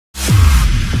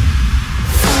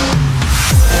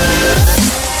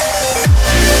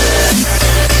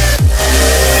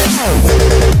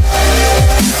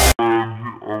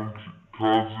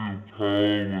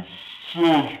Such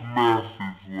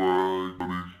massive lag.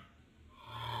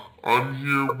 I'm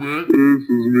here with... This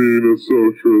is me,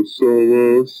 Nosotros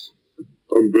Solos.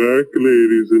 I'm back,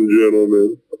 ladies and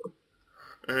gentlemen.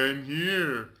 And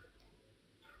here,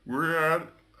 we're at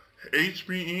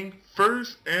HerobrineInc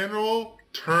first annual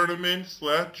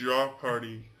tournament/draw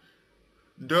party.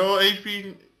 Though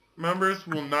HP members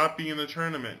will not be in the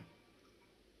tournament.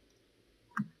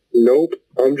 Nope,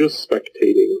 I'm just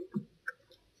spectating.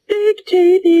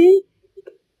 Spectating.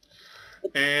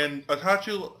 And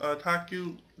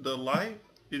Otaku the Life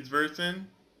is versing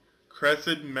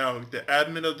Crescent Milk, the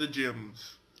admin of the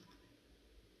gyms.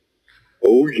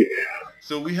 Oh yeah.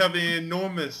 So we have an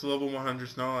enormous level 100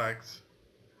 Snorlax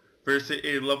versus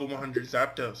a level 100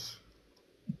 Zapdos.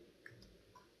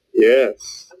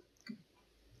 Yes.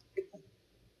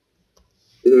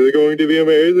 This is going to be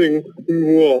amazing.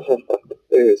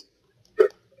 Anyways.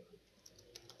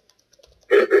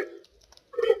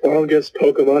 Longest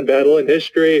Pokemon battle in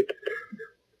history.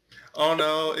 Oh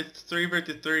no, it's 3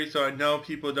 versus 3, so I know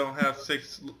people don't have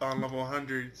 6 on level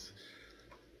 100s.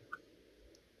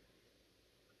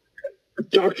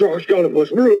 Dr.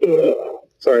 Push.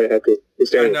 Sorry, I had to.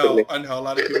 I know, a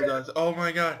lot of people does. Oh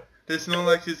my god, this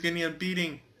Snorlax is getting a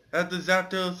beating. As the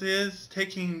Zapdos is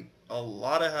taking a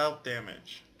lot of health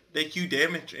damage. The Q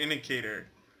damage indicator.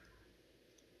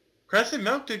 Crescent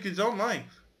Milk took his own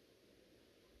life.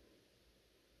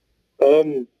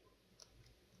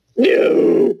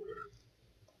 No.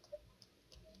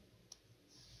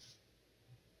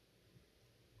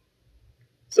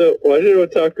 So why did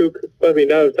Otaku? I mean,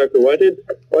 not Otaku.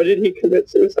 Why did he commit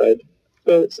suicide?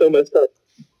 So messed up.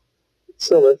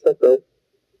 So messed up though.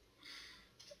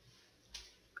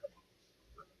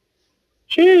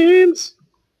 James.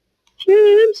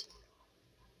 He's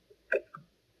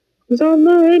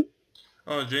online.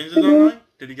 Oh, James is online?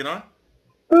 Did he get on?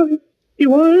 Oh, he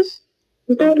was.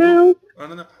 He's not now. I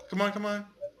don't know. Come on.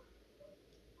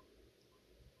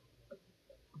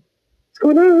 What's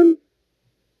going on?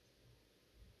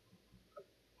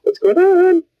 What's going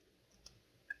on?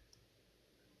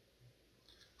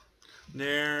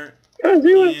 They're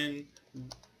Kazuya. in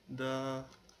the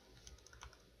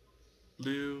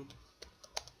blue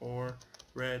or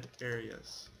red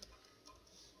areas.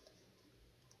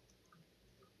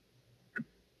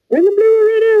 We're in the blue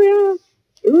red area.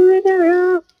 Blue red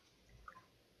area.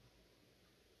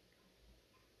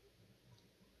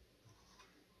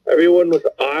 Everyone with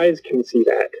eyes can see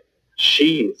that.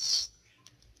 Jeez.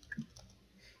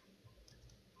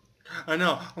 I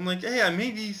know. I'm like, hey, I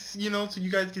made these, so you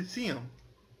guys can see them.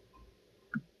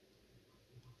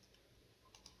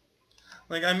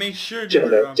 Like, I make sure they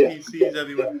were on PCs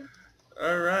everywhere.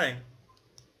 Alright.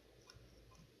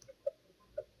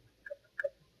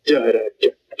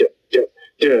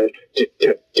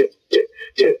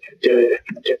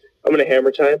 I'm gonna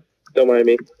hammer time. Don't mind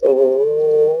me.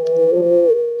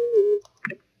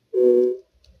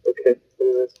 Okay.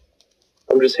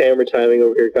 I'm just hammer timing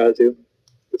over here, Kazu.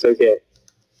 It's okay.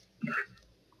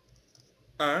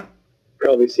 Alright.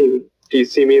 Probably see me. Do you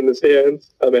see me in the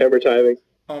stands? I'm hammer timing.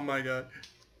 Oh my god.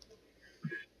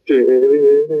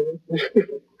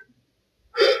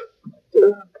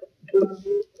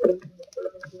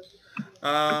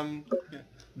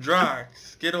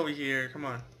 Drox, get over here. Come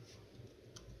on.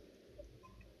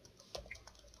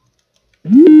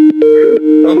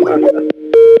 Oh, I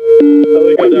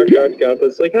like how Dr.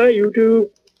 Octopus is like, hi, YouTube.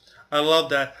 I love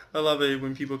that. I love it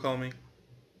when people call me.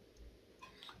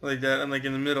 Like that. I'm like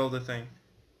in the middle of the thing.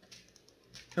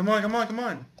 Come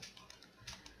on.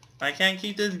 I can't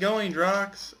keep this going,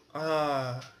 Drox.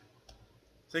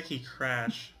 It's like he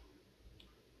crashed.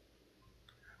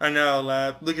 I know,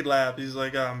 Lab. Look at Lab. He's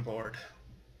like, oh, I'm bored.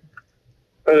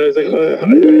 I was like, Otaku,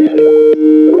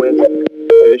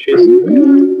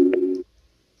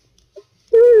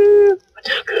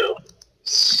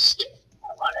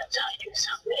 I want to tell you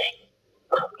something.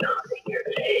 I'm not in your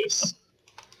face.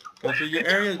 Go through your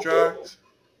area, Drox.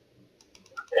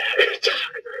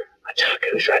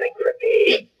 Otaku's running for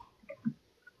me.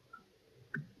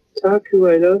 Otaku,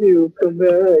 I love you. Come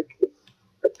back.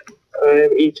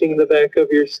 I'm eating the back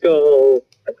of your skull.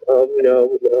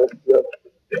 No.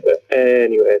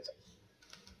 Anyways.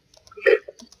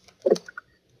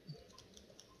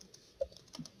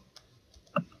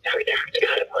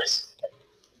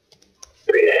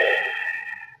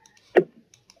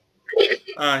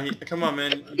 Come on,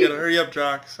 man. You gotta hurry up,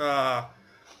 Drox.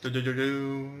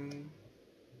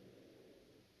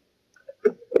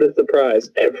 What is the prize?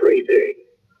 Everything.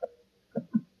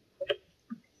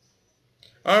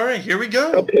 Alright, here we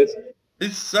go. I'm pissed.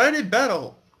 Excited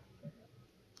battle.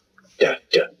 Oh.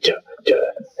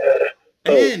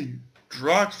 And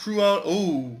Drock threw out,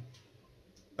 oh,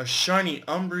 a shiny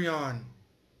Umbreon.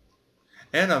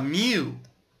 And a Mew.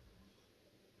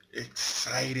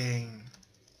 Exciting.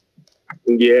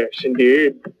 Yes,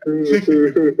 indeed.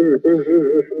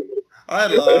 I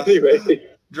lost. Anyway.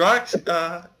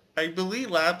 Drox, I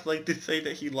believe Labs like to say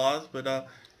that he lost, but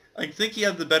I think he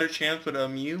has the better chance with a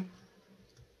Mew.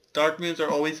 Dark Mews are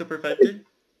always so perfected.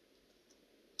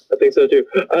 I think so too.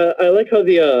 I like how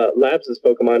the Labs'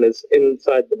 Pokemon is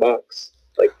inside the box.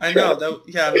 Like I know, that,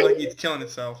 yeah, like he's killing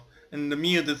himself. And the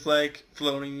Mew that's like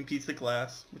floating piece of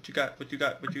glass. What you got? What you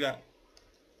got? What you got?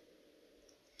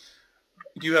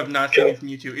 You have not seen his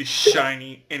Mewtwo. It's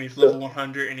shiny and it's level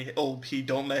 100 and it's OP.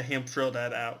 Don't let him throw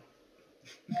that out.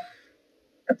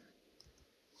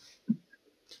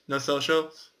 No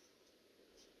socials?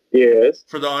 Yes.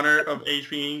 For the honor of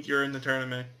HP Inc., you're in the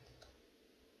tournament.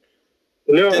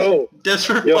 No. Just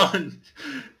for No. fun.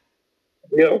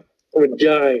 No. I'm gonna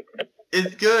die.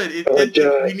 It's good. I'm gonna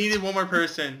die. We needed one more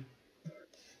person.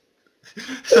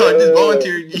 So I just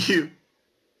volunteered you.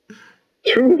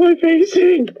 Who am I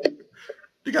facing?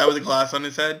 The guy with the glass on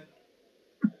his head.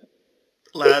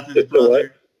 Laz is his The what?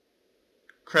 brother.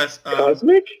 Crest.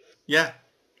 Cosmic? Yeah.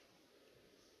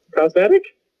 Cosmetic?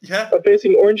 Yeah. I'm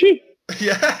facing Orangey?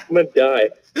 Yeah. I'm gonna die.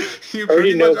 You already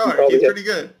pretty know much he are. probably He's has- pretty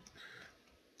good.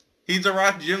 He's a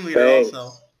rock gym leader Thanks.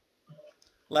 also.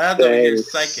 Laz over here is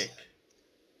Thanks. psychic.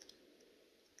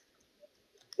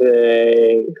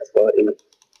 Thanks, buddy. You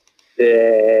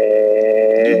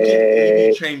get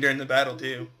Thanks. trained during the battle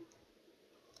too.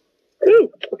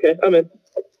 Ooh, okay, I'm in.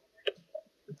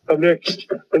 I'm next.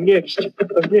 I'm next.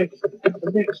 I'm next.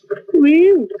 I'm next.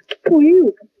 Woo!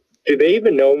 Woo! Do they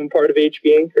even know I'm part of HB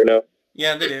Inc. or no?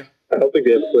 Yeah, they do. I don't think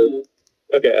they have a clue.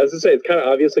 Okay, as I say, it's kind of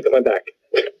obvious. Look at my back.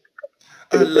 I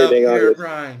It's love pretty dang obvious.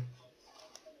 Herobrine.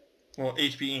 Well,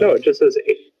 HB Inc. No, it just says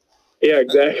H. Yeah,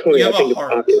 exactly. You I have think a it's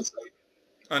heart obvious.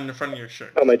 on the front of your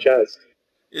shirt. On my chest.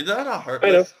 Is that a I know.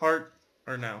 heartless heart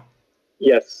or no?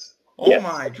 Yes. Oh Yes.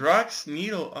 my, Drock's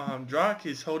needle, Drock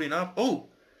is holding up. Oh,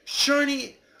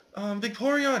 shiny,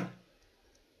 Victorion.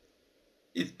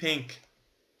 It's pink.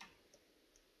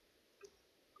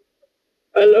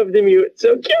 I love the Mew. It's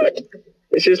so cute.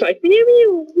 It's just like mew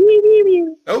mew mew mew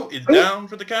mew. Oh, it's down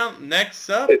for the count. Next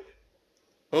up.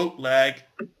 Oh, lag.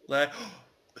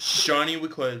 Shiny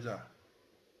Rayquaza.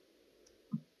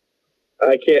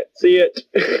 I can't see it.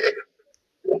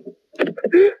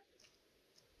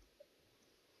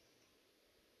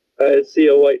 I see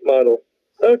a white model.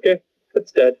 Okay,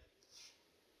 it's dead.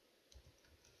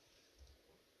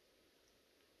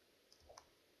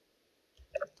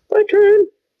 My turn.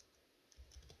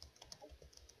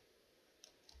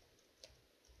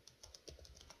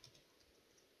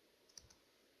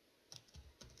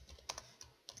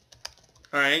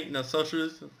 Alright, no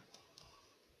socials.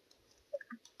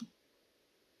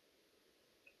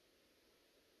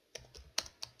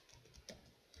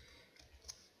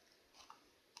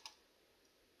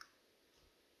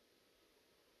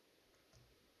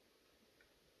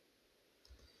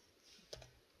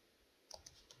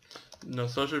 No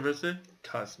social versus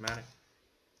cosmetic.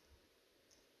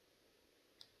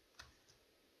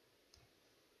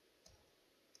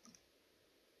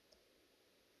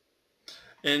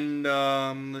 And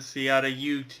let's see, out of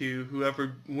you two,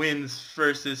 whoever wins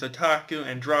versus Otaku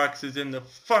and Drox is in the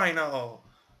final.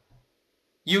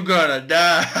 You gonna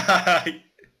die.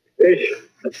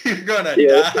 You're gonna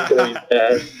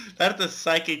die. That's a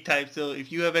psychic type, so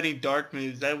if you have any dark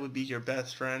moves, that would be your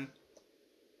best friend.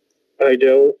 I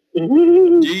don't.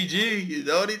 GG, you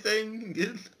know anything?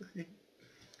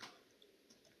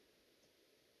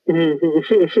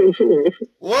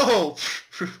 Whoa!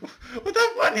 What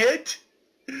that one hit?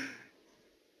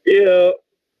 Yeah.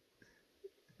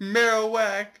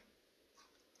 Marowak.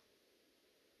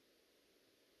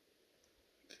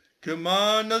 Come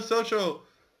on, no social.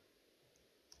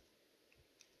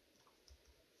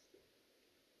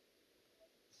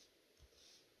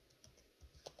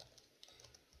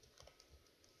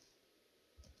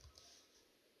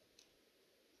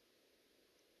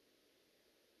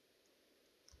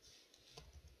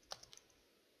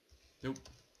 Nope.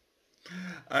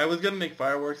 I was gonna make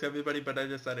fireworks, everybody, but I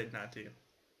decided not to.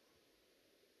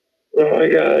 Oh my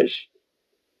gosh.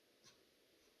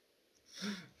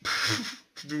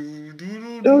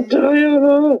 Don't die on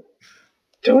her.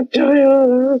 Don't die on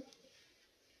her.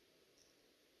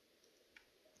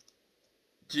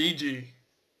 GG.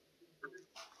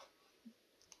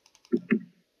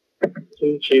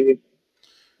 GG.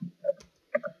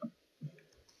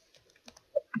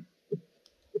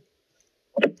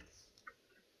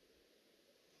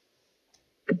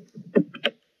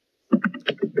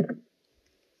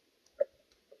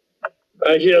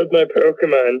 I healed my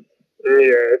Pokemon.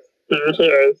 Yes.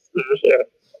 Yes.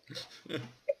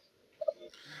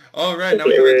 Alright, now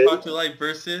we have a Talk to Life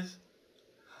versus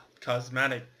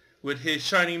Cosmetic with his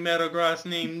shiny Metagross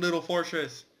named Little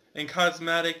Fortress and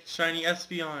Cosmetic shiny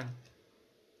Espeon.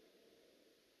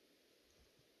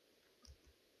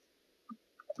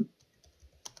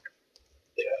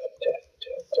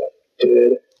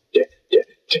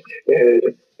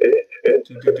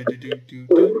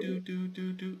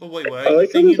 Oh wait, what? I You like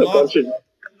how think he there's a lost? bunch of...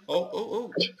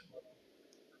 Oh.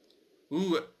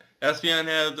 Ooh, Espeon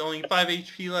has only 5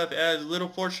 HP left as Little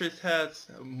Fortress has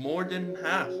more than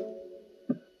half.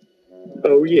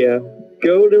 Oh yeah.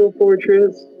 Go, Little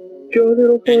Fortress. Go,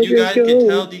 Little And you Fortress, guys can go.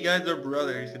 tell these guys are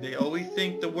brothers. They always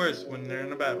think the worst when they're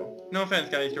in a battle. No offense,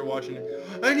 guys, if you're watching it.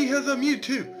 And he has a Mew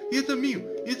too. He has a Mew.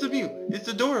 It's a Mew. It's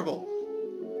adorable.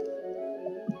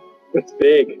 It's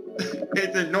big.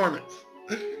 It's enormous.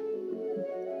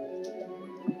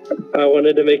 I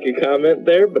wanted to make a comment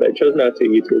there, but I chose not to,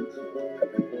 YouTube.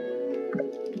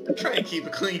 Try and keep a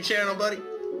clean channel, buddy.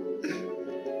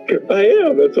 I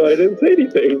am, that's why I didn't say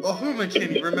anything. Oh, who am I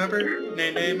kidding? Remember?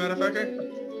 Nay, motherfucker?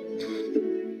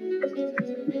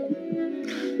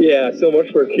 Yeah, so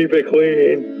much for keep it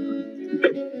clean.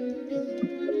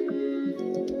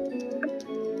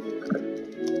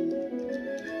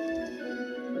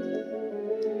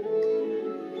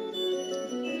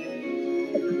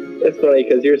 It's funny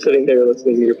because you're sitting there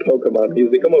listening to your Pokemon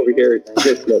music. I'm over here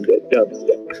listening to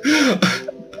dubstep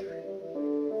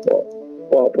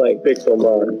while playing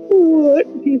Pixelmon. What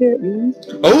did that mean?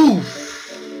 Oh!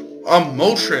 A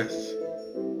Moltres.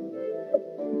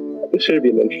 This should be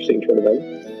an interesting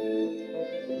tournament.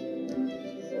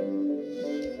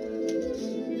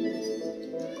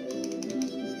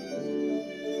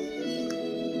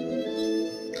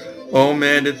 Oh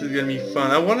man, this is gonna be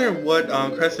fun. I wonder what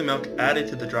Crescent Milk added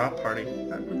to the drop party.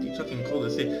 That would be fucking cool to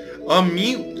see. A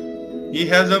Mew! He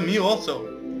has a Mew also.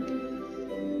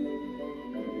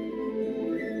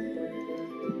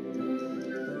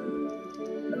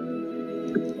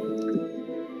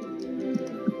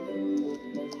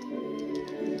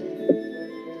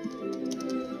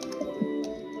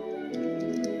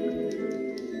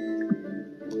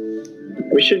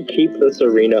 We should keep this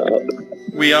arena up.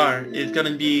 We are. It's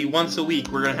gonna be once a week.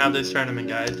 We're gonna have this tournament,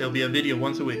 guys. There'll be a video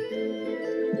once a week.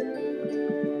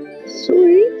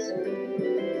 Sweet.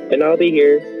 And I'll be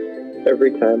here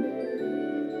every time.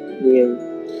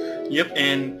 Yay. Yep,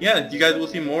 and yeah, you guys will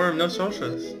see more of No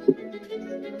Socials.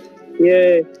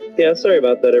 Yay. Yeah, sorry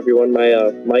about that, everyone. My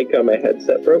mic on my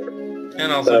headset broke.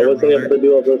 And also So I your wasn't brother. able to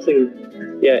do all those things.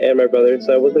 Yeah, and my brother.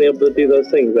 So I wasn't able to do those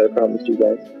things I promised you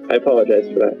guys. I apologize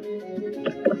for that.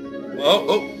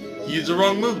 Oh, use the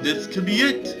wrong move. This could be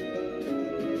it.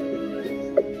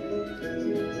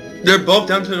 They're both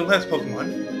down to the last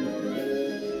Pokemon.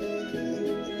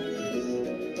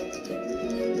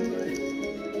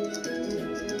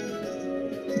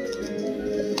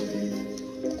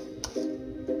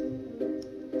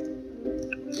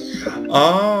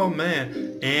 Oh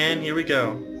man, and here we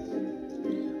go.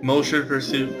 Motion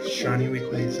Pursuit, Shiny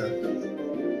Rayquaza.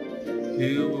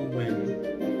 Who will win?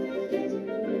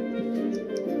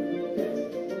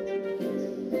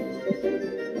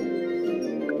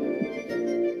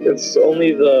 It's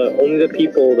only the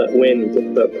people that win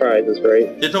get the prizes, right?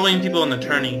 It's only people in the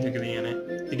tourney who could be in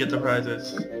it to get the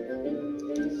prizes.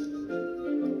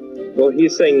 Well,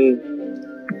 he's saying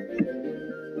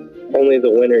only the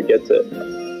winner gets it.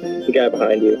 The guy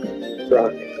behind you,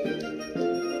 Rock.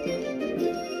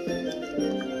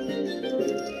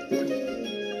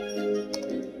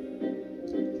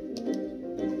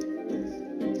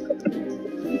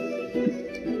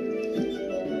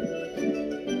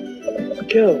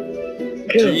 Go.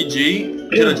 GG?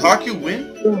 Did Ataku win?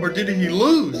 Or did he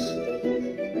lose?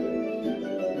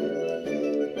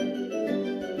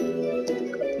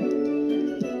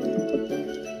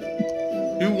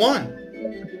 Who won?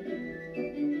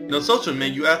 No social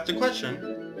man, you asked the question.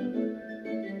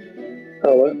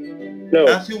 Oh, what? No,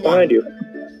 Ask who won. behind you.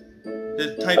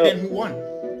 Just type in who won.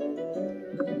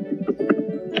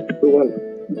 Who won?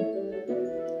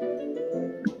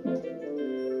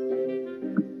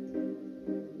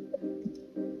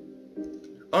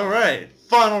 Alright,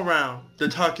 final round. The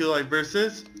Takulite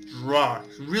versus Rock.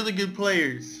 Really good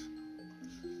players.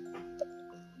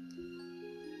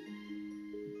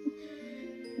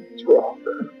 It's Rock.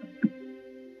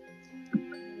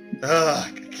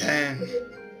 Ugh, again.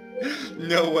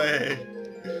 No way.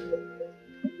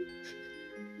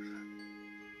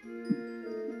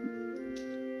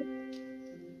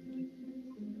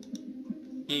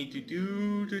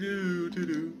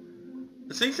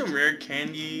 Let's seeing some rare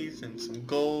candies and some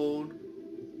gold.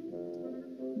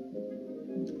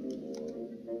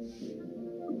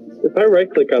 If I right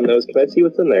click on those, can I see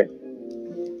what's in there?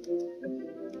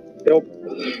 Nope.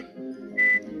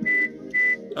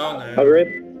 Oh no. I'll be right.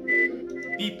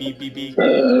 Beep beep beep beep.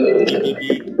 Beep beep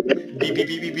beep. Beep beep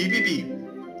beep beep beep beep beep.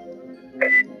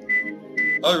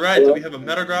 Alright, so we have a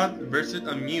Metagross versus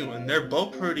a Mew, and they're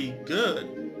both pretty good.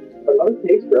 Hello,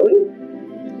 Snakes, really?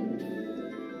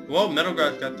 Well,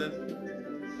 Metagross got this.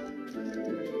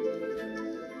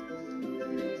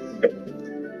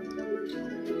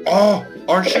 Oh,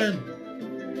 Arshin!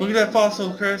 Look at that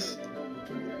fossil, Chris.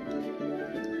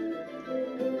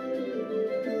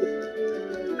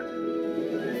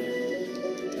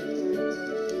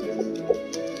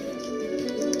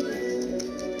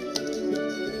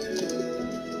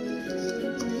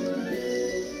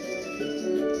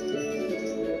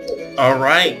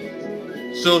 Alright,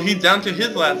 so he's down to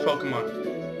his last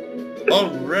Pokemon.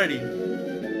 Already.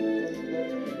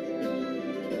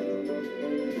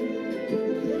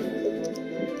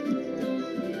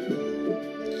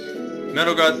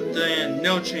 Metagross stand,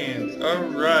 no chance.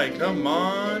 Alright, come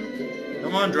on.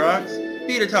 Come on, Drox.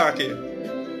 Beat a Taku.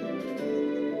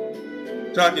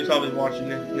 Taku's probably watching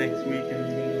this next week anyway.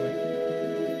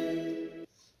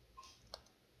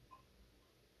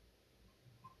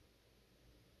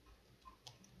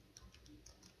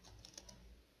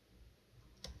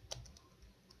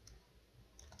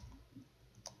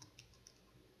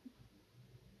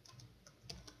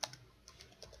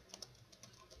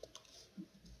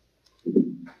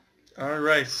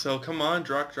 Alright, so come on,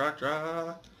 Drox.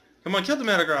 Come on, kill the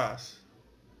Metagross.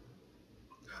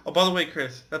 Oh, by the way,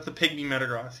 Chris, that's the Pygmy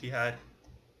Metagross he had.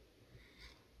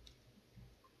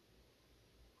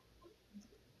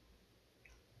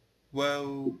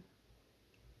 Whoa.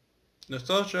 The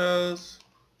socials.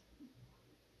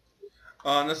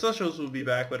 The socials will be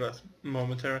back with us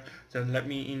momentarily. So let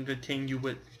me entertain you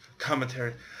with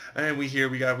commentary. And we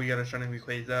got a starting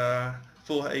Rayquaza,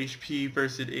 full HP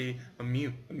versus a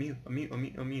Mew. Mew.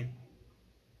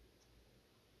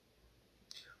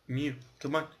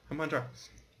 Come on, Drox.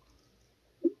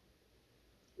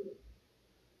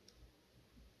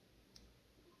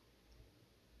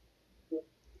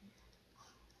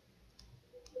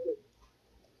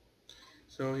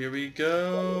 So here we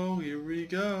go.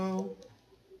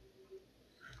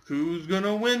 Who's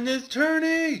gonna win this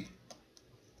tourney?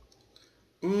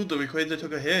 Ooh, the Rayquaza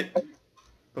took a hit.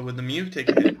 But would the Mew take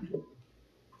a hit?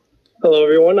 Hello,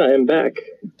 everyone. I am back.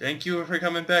 Thank you for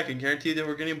coming back, and guarantee that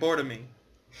we're getting bored of me.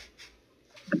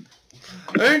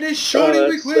 And it's Shawnee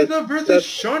Rayquaza versus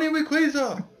Shawnee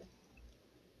Rayquaza.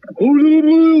 Who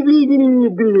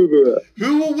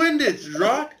will win this,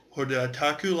 Drock or the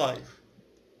Taku Life?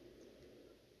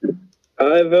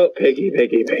 I vote Piggy.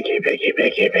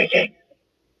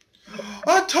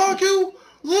 Taku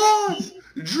lost!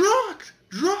 Drox!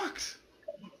 Drugs.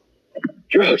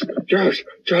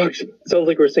 Sounds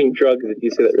like we're saying drugs if you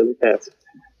say that really fast.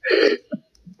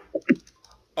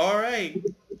 Alright.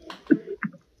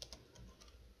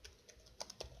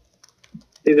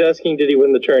 He's asking, did he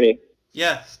win the tourney?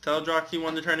 Yes, tell Drox he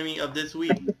won the tournament of this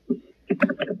week.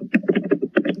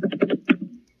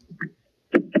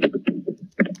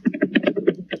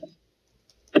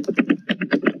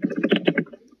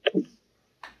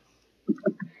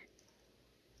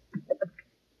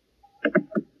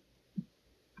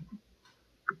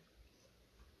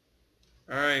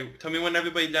 Alright, tell me when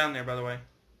everybody's down there, by the way.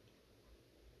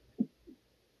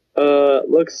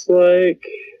 Looks like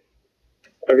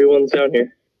everyone's down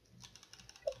here.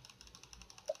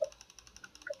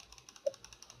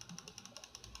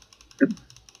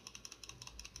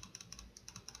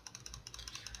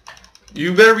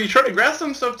 You better be trying to grab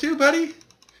some stuff too, buddy.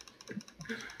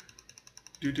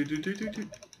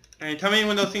 Alright, tell me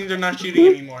when those things are not shooting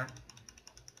anymore.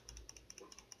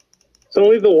 It's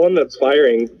only the one that's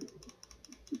firing.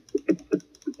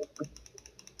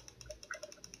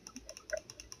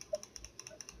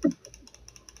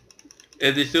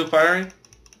 Is he still firing?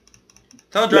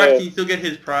 Tell Drax he still get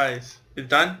his prize. It's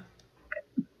done?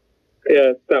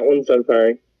 Yeah, that one's done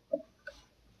firing.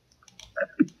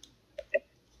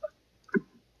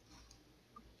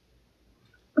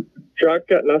 Drac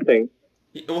got nothing.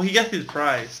 Well, he gets his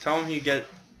prize. Tell him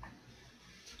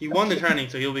he won the tourney,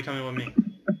 so he'll be coming with me.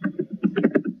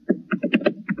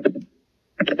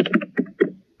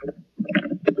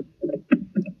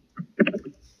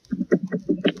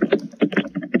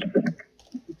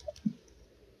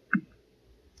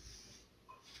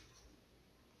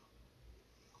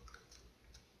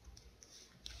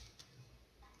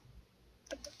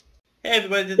 Hey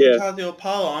everybody, this is Tazio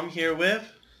Apollo. I'm here with...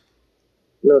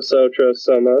 Nosotros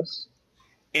somos.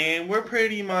 And we're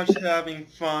pretty much having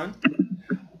fun.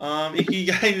 If you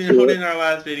guys noted in our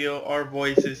last video, our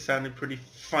voices sounded pretty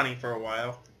funny for a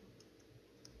while.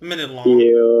 A minute long.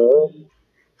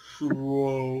 Yeah.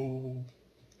 Whoa.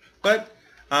 But,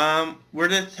 we're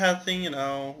just testing,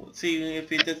 see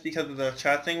if it's just because of the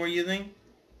chat thing we're using.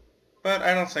 But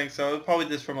I don't think so. It's probably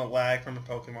just from a lag from the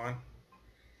Pokemon.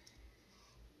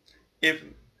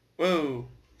 Whoa.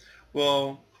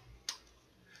 Well,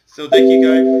 so thank you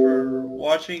guys for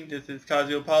watching. This is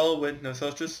Kazio Paulo with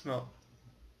Nosotros Smoke.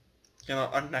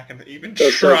 I'm not going to even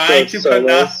try to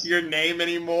pronounce your name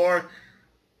anymore.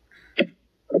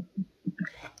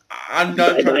 I'm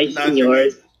done trying to pronounce your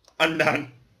name. I'm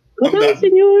done. Bye-bye,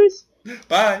 senors.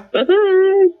 Bye.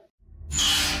 Bye-bye.